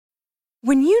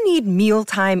When you need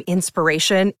mealtime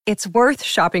inspiration, it's worth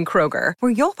shopping Kroger,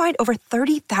 where you'll find over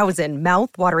 30,000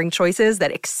 mouth-watering choices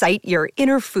that excite your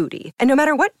inner foodie. And no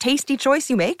matter what tasty choice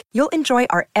you make, you'll enjoy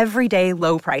our everyday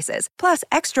low prices, plus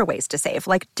extra ways to save,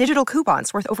 like digital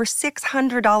coupons worth over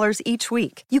 $600 each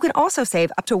week. You can also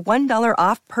save up to $1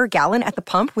 off per gallon at the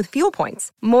pump with fuel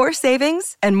points. More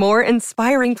savings and more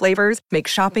inspiring flavors make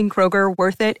shopping Kroger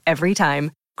worth it every time.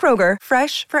 Kroger,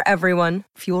 fresh for everyone.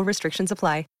 Fuel restrictions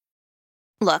apply.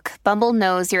 Look, Bumble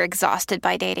knows you're exhausted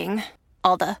by dating.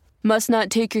 All the, must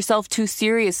not take yourself too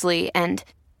seriously, and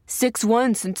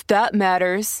 6'1" since that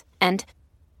matters, and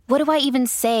what do I even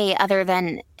say other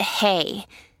than, hey?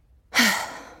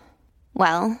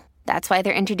 Well, that's why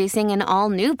they're introducing an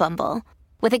all-new Bumble,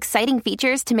 with exciting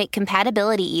features to make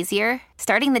compatibility easier,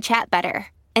 starting the chat better,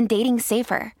 and dating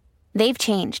safer. They've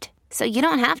changed, so you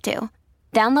don't have to.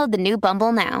 Download the new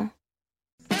Bumble now.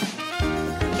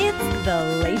 It's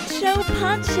The Late Show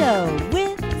Pod Show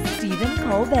with Stephen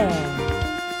Colbert.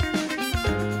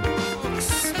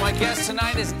 My guest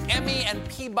tonight is Emmy and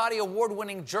Peabody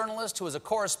Award-winning journalist who is a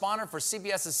correspondent for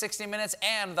CBS's 60 Minutes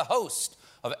and the host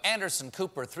of Anderson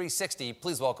Cooper 360.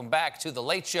 Please welcome back to The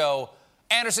Late Show,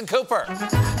 Anderson Cooper. Let's see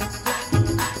it.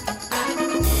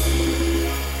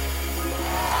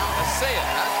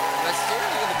 Let's hear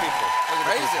it. Look at the people.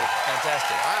 Crazy.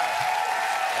 Fantastic. Wow.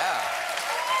 Yeah.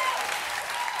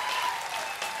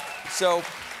 So,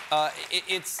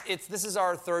 this is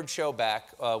our third show back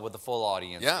with a full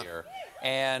audience here,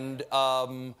 and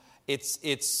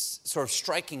it's sort of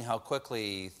striking how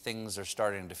quickly things are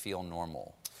starting to feel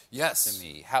normal. Yes. To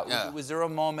me, was there a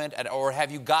moment, or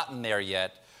have you gotten there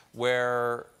yet,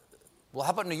 where? Well,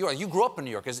 how about New York? You grew up in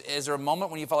New York. Is there a moment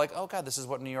when you felt like, oh God, this is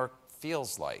what New York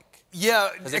feels like? Yeah,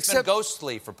 because it's been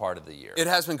ghostly for part of the year. It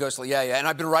has been ghostly, yeah. And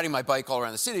I've been riding my bike all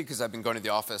around the city because I've been going to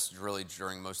the office really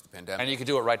during most of the pandemic. And you could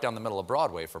do it right down the middle of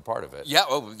Broadway for part of it. Yeah,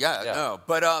 no.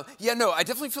 But, I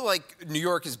definitely feel like New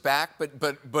York is back,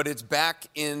 but it's back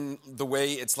in the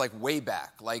way it's like way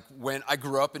back. Like when I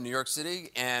grew up in New York City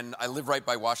and I live right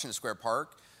by Washington Square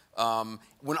Park.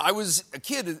 When I was a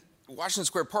kid, Washington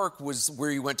Square Park was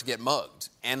where you went to get mugged.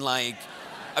 And like...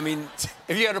 I mean,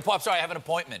 if you had I have an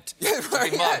appointment. Yeah,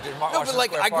 right. No, but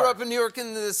like I grew Park. up in New York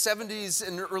in the 70s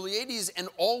and early 80s, and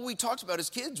all we talked about as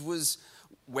kids was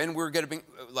when we're going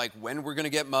to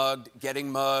get mugged,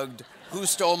 getting mugged, who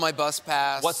stole my bus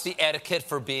pass. What's the etiquette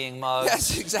for being mugged?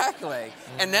 Yes, exactly.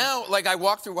 Mm-hmm. And now, like, I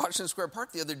walked through Washington Square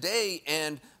Park the other day,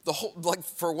 and the whole, like,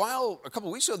 for a while, a couple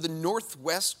of weeks ago, the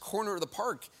northwest corner of the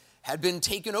park had been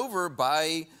taken over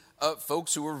by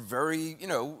folks who were very,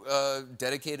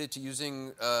 dedicated to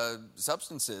using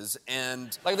substances,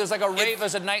 and like there's like a rave,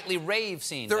 there's a nightly rave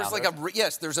scene. There's like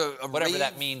there's a whatever rave.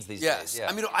 That means these days. Yeah.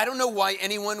 I mean, I don't know why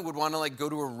anyone would want to like go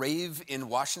to a rave in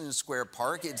Washington Square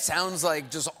Park. It sounds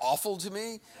like just awful to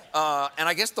me. And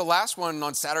I guess the last one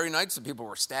on Saturday night, some people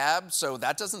were stabbed, so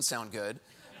that doesn't sound good.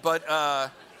 But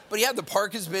yeah, the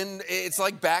park it's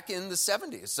like back in the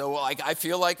 70s. So like I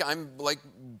feel like I'm like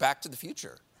back to the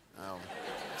future.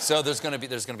 So there's going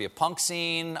to be a punk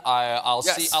scene. I'll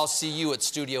see you at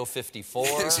Studio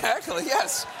 54. Exactly.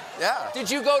 Yes. Yeah.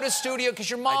 Did you go to Studio? Because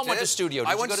your mom went to Studio.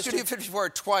 I went to Studio 54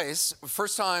 twice.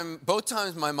 Both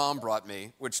times my mom brought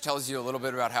me, which tells you a little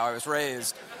bit about how I was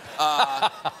raised.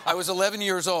 I was 11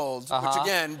 years old, which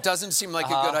again doesn't seem like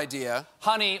a good idea.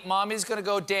 Honey, Mommy's going to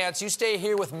go dance. You stay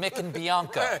here with Mick and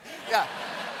Bianca. Yeah,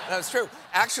 that's true.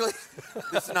 Actually,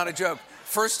 this is not a joke.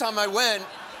 First time I went,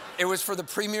 it was for the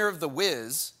premiere of The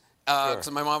Wiz, because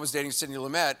my mom was dating Sidney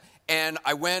Lumet, and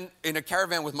I went in a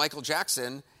caravan with Michael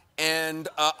Jackson, and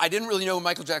I didn't really know who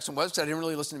Michael Jackson was, because I didn't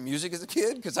really listen to music as a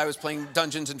kid, because I was playing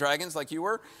Dungeons and Dragons like you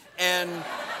were, and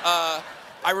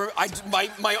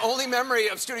my only memory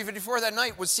of Studio 54 that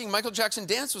night was seeing Michael Jackson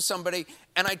dance with somebody,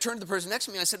 and I turned to the person next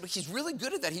to me, and I said, well, he's really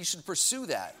good at that, he should pursue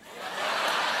that.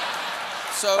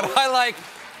 So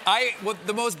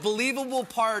the most believable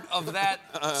part of that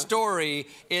story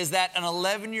is that an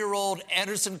 11-year-old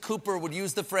Anderson Cooper would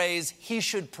use the phrase, he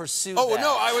should pursue that.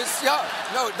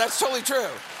 No, that's totally true.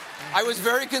 I was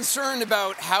very concerned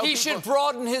about how he should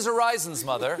broaden his horizons,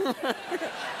 Mother.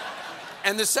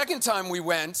 And the second time we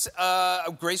went,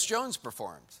 Grace Jones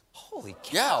performed. Holy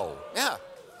cow. Yeah.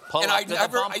 And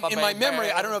in my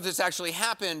memory, I don't know if this actually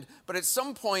happened, but at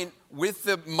some point with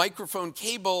the microphone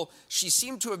cable, she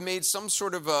seemed to have made some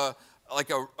sort of a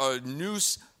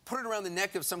noose, put it around the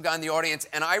neck of some guy in the audience,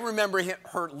 and I remember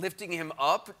her lifting him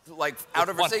up, like out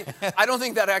of her seat. I don't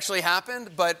think that actually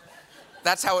happened, but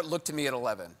that's how it looked to me at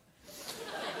 11.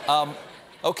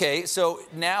 Okay, so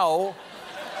now...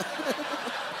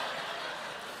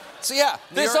 So yeah.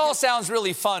 This all sounds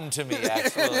really fun to me,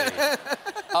 actually.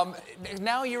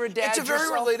 Now you're a dad. It's a very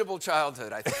yourself. relatable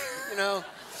childhood, I think. You know.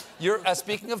 You're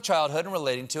speaking of childhood and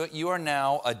relating to it. You are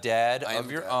now a dad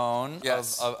of your own,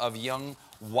 yes. of young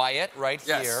Wyatt right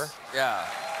Yes. here. Yeah.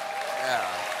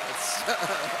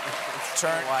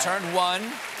 Turned one.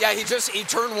 Yeah, he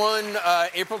turned one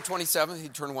April 27th. He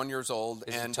turned 1 year old.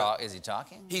 Is he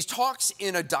talking? He talks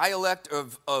in a dialect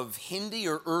of Hindi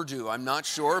or Urdu. I'm not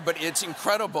sure, but it's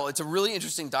incredible. It's a really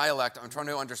interesting dialect. I'm trying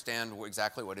to understand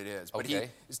exactly what it is. But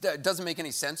it doesn't make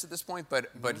any sense at this point,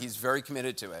 but he's very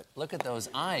committed to it. Look at those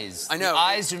eyes. I know. The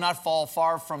eyes do not fall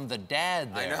far from the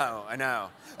dad there. I know.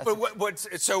 But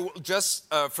so just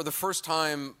for the first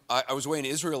time, I was away in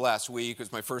Israel last week. It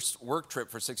was my first work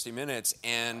trip for 60 Minutes,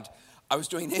 and I was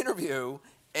doing an interview,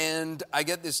 and I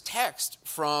get this text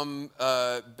from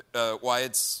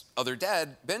Wyatt's other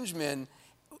dad, Benjamin,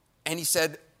 and he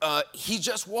said, he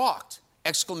just walked, !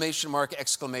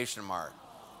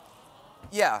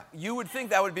 Yeah, you would think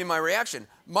that would be my reaction.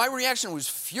 My reaction was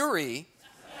fury.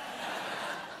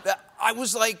 That I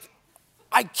was like,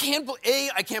 I can't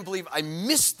believe I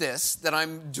missed this, that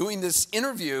I'm doing this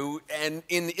interview and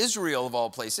in Israel of all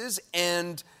places.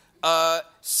 And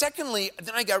secondly,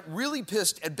 then I got really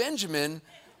pissed at Benjamin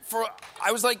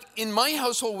I was like, in my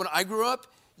household when I grew up,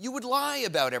 you would lie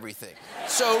about everything.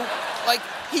 So, like,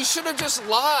 he should have just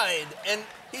lied, and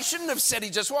he shouldn't have said he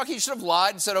just walked. He should have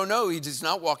lied and said, oh no, he's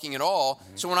not walking at all.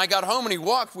 Mm-hmm. So when I got home and he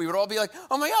walked, we would all be like,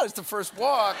 oh my God, it's the first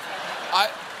walk.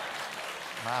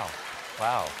 Wow.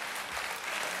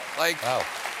 Like, wow.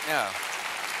 Yeah.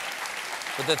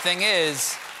 But the thing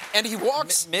is, and he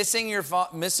walks missing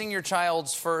your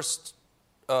child's first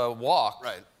walk,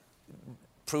 right,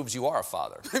 proves you are a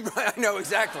father. I know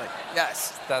exactly.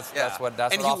 Yes, that's what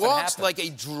often happens. And he walks happens. like a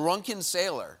drunken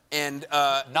sailor, and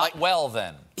well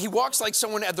then. He walks like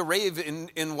someone at the rave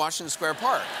in Washington Square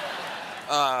Park,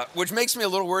 which makes me a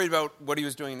little worried about what he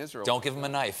was doing in Israel. Don't give him a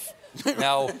knife.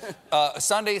 Now,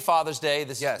 Sunday, Father's Day.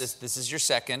 This is your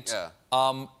second. Yeah.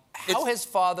 How has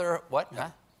Father? What? Yeah. Huh?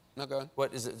 No, go ahead.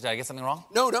 What is it? Did I get something wrong?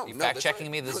 No. You fact-checking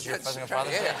me? This is your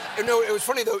Father's Day? Yeah. No, it was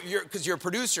funny, though, because your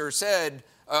producer said,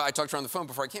 I talked to her on the phone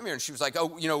before I came here, and she was like,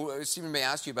 oh, Stephen May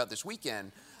asked you about this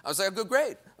weekend. I was like, oh, good,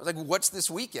 great. I was like, what's this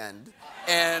weekend?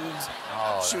 And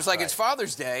she was like, right. It's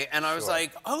Father's Day. And I was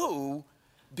like, oh,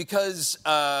 because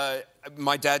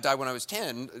my dad died when I was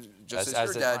 10, just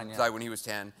as your dad died when he was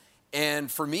 10.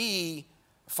 And for me,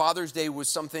 Father's Day was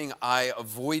something I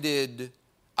avoided.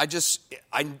 I just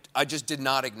did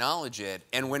not acknowledge it.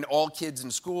 And when all kids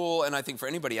in school, and I think for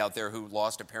anybody out there who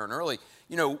lost a parent early,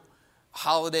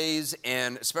 holidays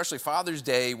and especially Father's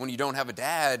Day, when you don't have a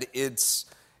dad, it's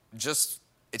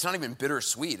not even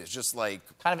bittersweet. It's just like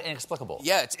kind of inexplicable.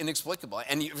 Yeah, it's inexplicable.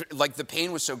 And the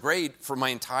pain was so great for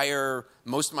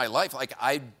most of my life. Like,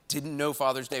 I didn't know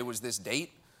Father's Day was this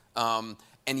date.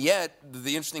 And yet,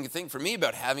 the interesting thing for me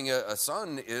about having a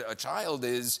child,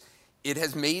 is it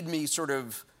has made me sort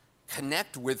of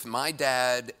connect with my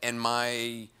dad and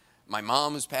my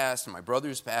mom who's passed and my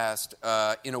brother's passed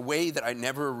in a way that I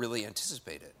never really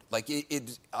anticipated. Like,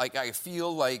 I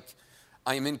feel like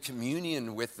I am in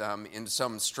communion with them in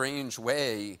some strange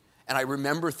way, and I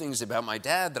remember things about my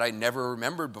dad that I never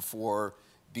remembered before,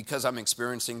 because I'm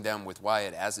experiencing them with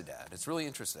Wyatt as a dad. It's really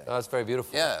interesting. Oh, that's very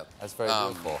beautiful. Yeah. That's very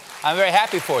beautiful. I'm very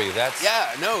happy for you.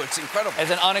 It's incredible.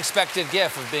 It's an unexpected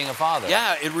gift of being a father.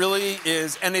 Yeah, it really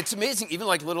is. And it's amazing, even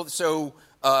like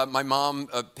my mom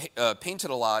painted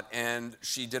a lot, and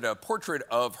she did a portrait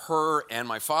of her and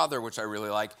my father, which I really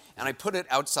like, and I put it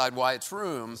outside Wyatt's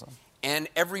room. Awesome. And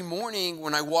every morning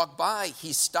when I walk by,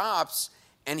 he stops,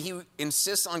 and he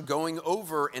insists on going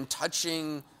over and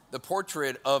touching the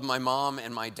portrait of my mom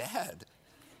and my dad,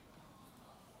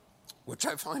 which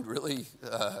I find really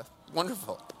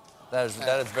wonderful. That is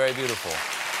very beautiful.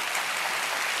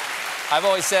 I've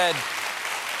always said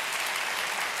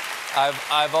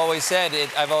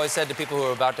to people who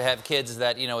are about to have kids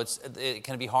that it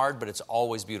can be hard, but it's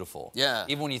always beautiful. Yeah.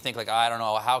 Even when you think, like, I don't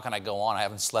know, how can I go on? I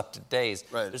haven't slept in days.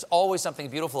 Right. There's always something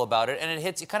beautiful about it, and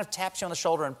it kind of taps you on the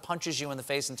shoulder and punches you in the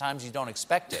face in times you don't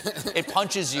expect it. It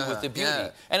punches you with the beauty.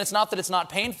 Yeah. And it's not that it's not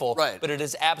painful, right, but it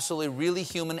is absolutely really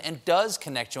human and does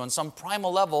connect you on some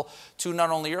primal level to not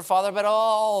only your father, but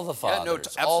all the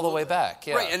fathers, all the way back.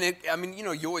 Yeah. Right, and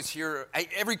you always hear,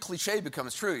 every cliche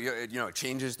becomes true. It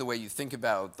changes the way you think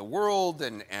about the world,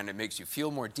 and it makes you feel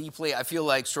more deeply. I feel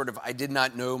like I did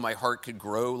not know my heart could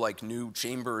grow like new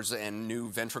chambers and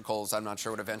new ventricles. I'm not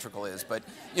sure what a ventricle is, but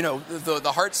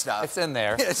the heart stuff. It's in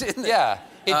there. It's in there.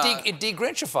 Yeah. It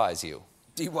de-Grinchifies you.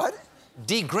 De-what?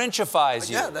 De-Grinchifies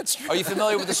you. Yeah, that's true. Are you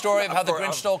familiar with the story of how the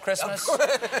Grinch stole Christmas?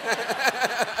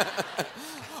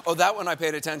 Oh, that one I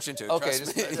paid attention to. Okay,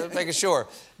 just making sure.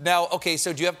 Now, okay,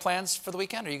 so do you have plans for the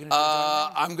weekend? Are you going to?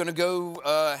 I'm going to go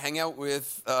hang out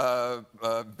with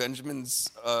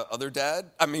Benjamin's other dad.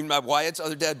 I mean, Wyatt's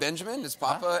other dad, Benjamin, his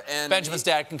papa, and Benjamin's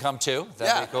dad can come too.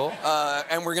 That'd be cool.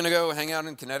 And we're going to go hang out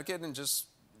in Connecticut and just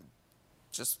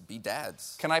be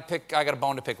dads. Can I pick? I got a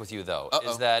bone to pick with you, though.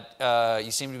 Is that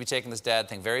you seem to be taking this dad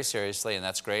thing very seriously, and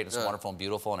that's great. It's wonderful and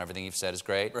beautiful, and everything you've said is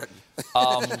great. Right.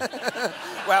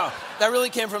 Wow, that really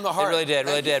came from the heart. It really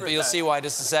did, But you'll see why in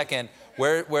just a second.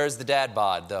 Where's the dad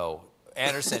bod, though?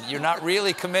 Anderson, you're not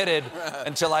really committed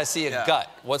until I see a gut.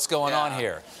 What's going on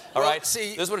here? All right,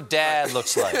 see, this is what a dad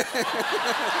looks like. This is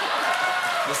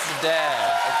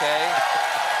dad, okay?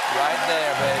 Right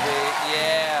there, baby.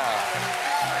 Yeah.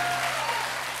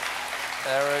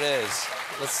 There it is.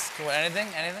 Anything?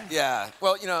 Yeah.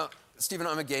 Well, Stephen,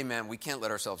 I'm a gay man. We can't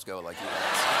let ourselves go like you guys.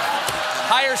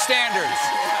 Higher standards.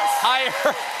 Yes.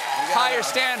 Higher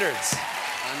standards.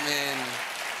 I mean,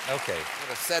 okay. Would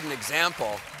have set an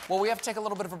example. Well, we have to take a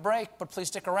little bit of a break, but please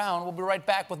stick around. We'll be right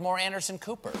back with more Anderson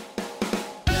Cooper.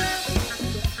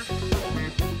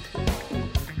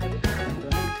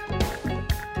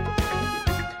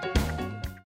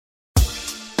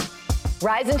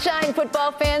 Rise and shine,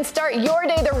 football fans. Start your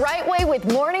day the right way with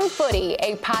Morning Footy,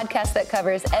 a podcast that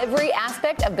covers every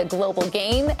aspect of the global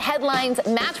game, headlines,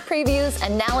 match previews,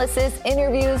 analysis,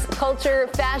 interviews, culture,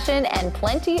 fashion, and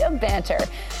plenty of banter.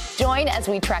 Join as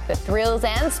we track the thrills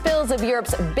and spills of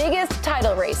Europe's biggest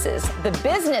title races, the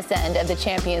business end of the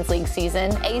Champions League season,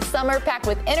 a summer packed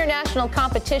with international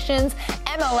competitions,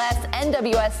 MLS,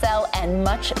 NWSL, and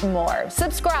much more.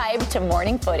 Subscribe to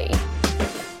Morning Footy.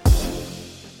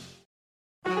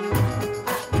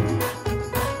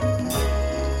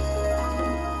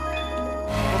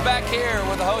 Back here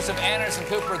with the host of Anderson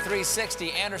Cooper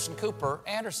 360, Anderson Cooper.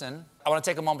 Anderson, I want to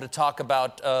take a moment to talk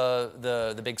about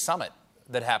the big summit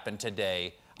that happened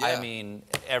today. Yeah. I mean,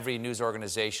 every news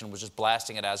organization was just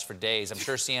blasting it as for days. I'm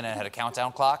sure CNN had a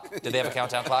countdown clock. Did they have a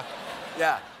countdown clock?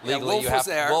 Yeah. Legally, Wolf you have was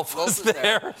there. Wolf was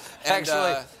there.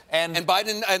 Actually. And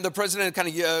Biden and the president kind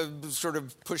of sort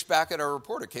of pushed back at our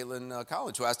reporter, Caitlin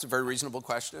Collins, who asked a very reasonable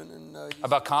question. And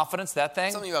about confidence, that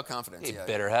thing? Something about confidence, He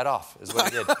bit her head off, is what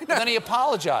he did. And then he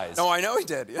apologized. No, I know he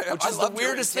did. Yeah, which is the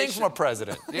weirdest thing from a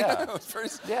president. Yeah.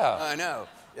 I know.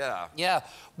 Yeah. Yeah.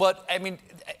 But, I mean,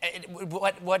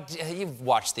 what you've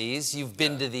watched these. You've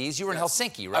been to these. You were in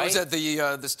Helsinki, right? I was at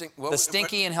the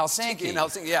Stinky in Helsinki. Stinky in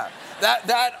Helsinki, yeah.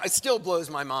 That still blows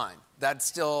my mind. That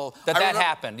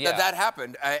happened, yeah. That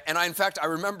happened. And in fact, I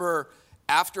remember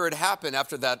after it happened,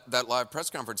 after that live press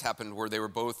conference happened where they were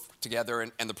both together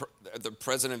and the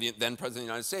president, then President of the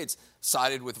United States,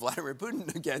 sided with Vladimir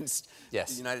Putin against the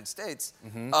United States.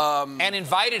 Mm-hmm. And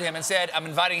invited him and said, I'm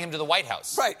inviting him to the White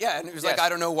House. Right, yeah. And he was like, I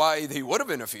don't know why he would have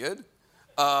interfered.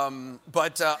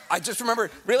 But I just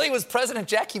remember... Really? It was President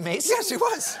Jackie Mason? Yes, he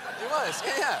was.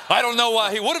 Yeah. I don't know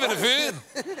why he would have interfered.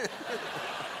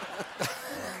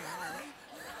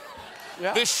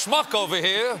 Yeah. This schmuck over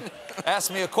here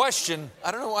asked me a question.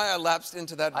 I don't know why I lapsed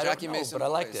into that Jackie Mason but I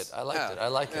liked it. I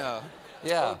liked it.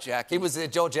 Yeah. Jackie.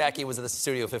 Joe Jackie was at the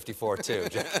Studio 54 too.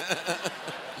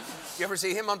 You ever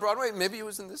see him on Broadway? Maybe he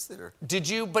was in this theater. Did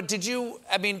you,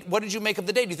 I mean, what did you make of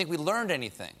the day? Do you think we learned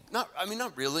anything? Not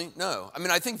really, no. I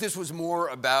mean, I think this was more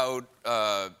about,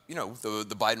 the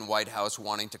Biden White House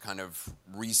wanting to kind of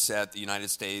reset the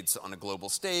United States on a global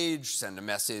stage, send a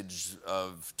message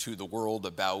to the world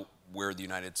about where the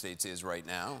United States is right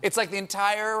now. It's like the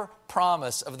entire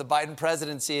promise of the Biden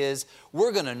presidency is,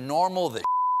 we're going to normal the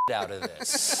out of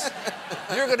this.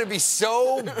 You're going to be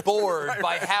so bored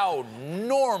by how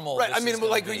normal this is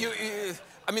going to be.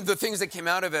 I mean, the things that came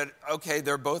out of it, okay,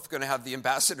 they're both going to have the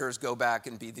ambassadors go back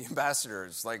and be the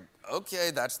ambassadors. Like,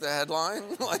 okay, that's the headline.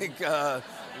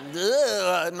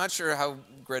 I'm not sure how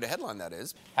great a headline that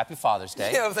is. Happy Father's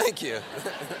Day. Yeah, thank you.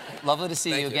 Lovely to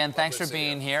see you again. Thanks for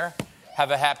being here.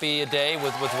 Have a happy day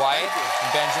with Wyatt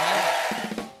and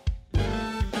Benjamin.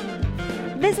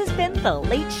 This has been The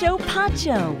Late Show Pod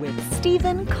Show with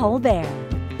Stephen Colbert.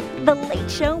 The Late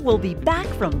Show will be back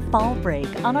from fall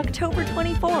break on October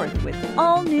 24th with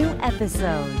all new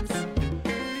episodes.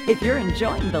 If you're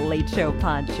enjoying The Late Show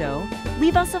Pod Show,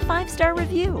 leave us a 5-star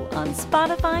review on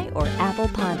Spotify or Apple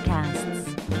Podcasts.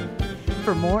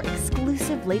 For more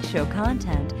exclusive Late Show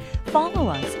content, follow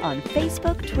us on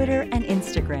Facebook, Twitter, and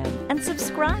Instagram, and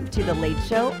subscribe to The Late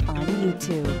Show on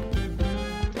YouTube.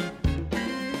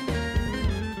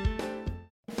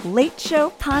 Late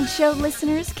Show Pod Show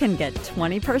listeners can get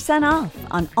 20% off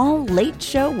on all Late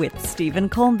Show with Stephen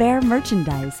Colbert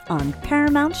merchandise on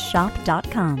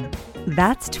ParamountShop.com.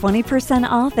 That's 20%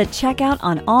 off at checkout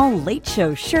on all Late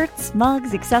Show shirts,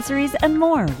 mugs, accessories, and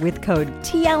more with code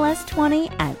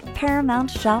TLS20 at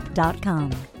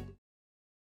ParamountShop.com.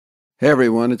 Hey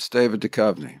everyone, it's David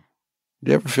Duchovny.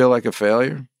 Do you ever feel like a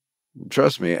failure?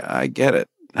 Trust me, I get it.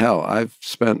 Hell, I've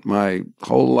spent my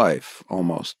whole life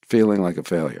almost feeling like a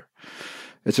failure.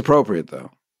 It's appropriate,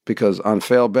 though, because on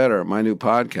Fail Better, my new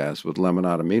podcast with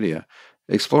Lemonada Media,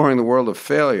 exploring the world of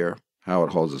failure, how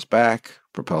it holds us back,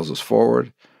 propels us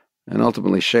forward, and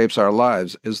ultimately shapes our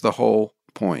lives, is the whole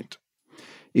point.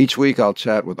 Each week, I'll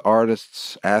chat with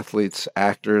artists, athletes,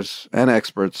 actors, and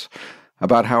experts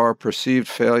about how our perceived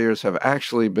failures have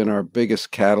actually been our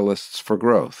biggest catalysts for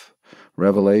growth,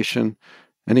 revelation,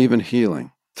 and even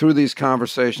healing. Through these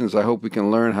conversations, I hope we can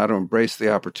learn how to embrace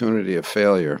the opportunity of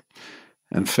failure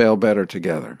and fail better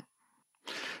together.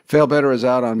 Fail Better is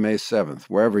out on May 7th,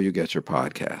 wherever you get your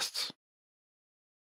podcasts.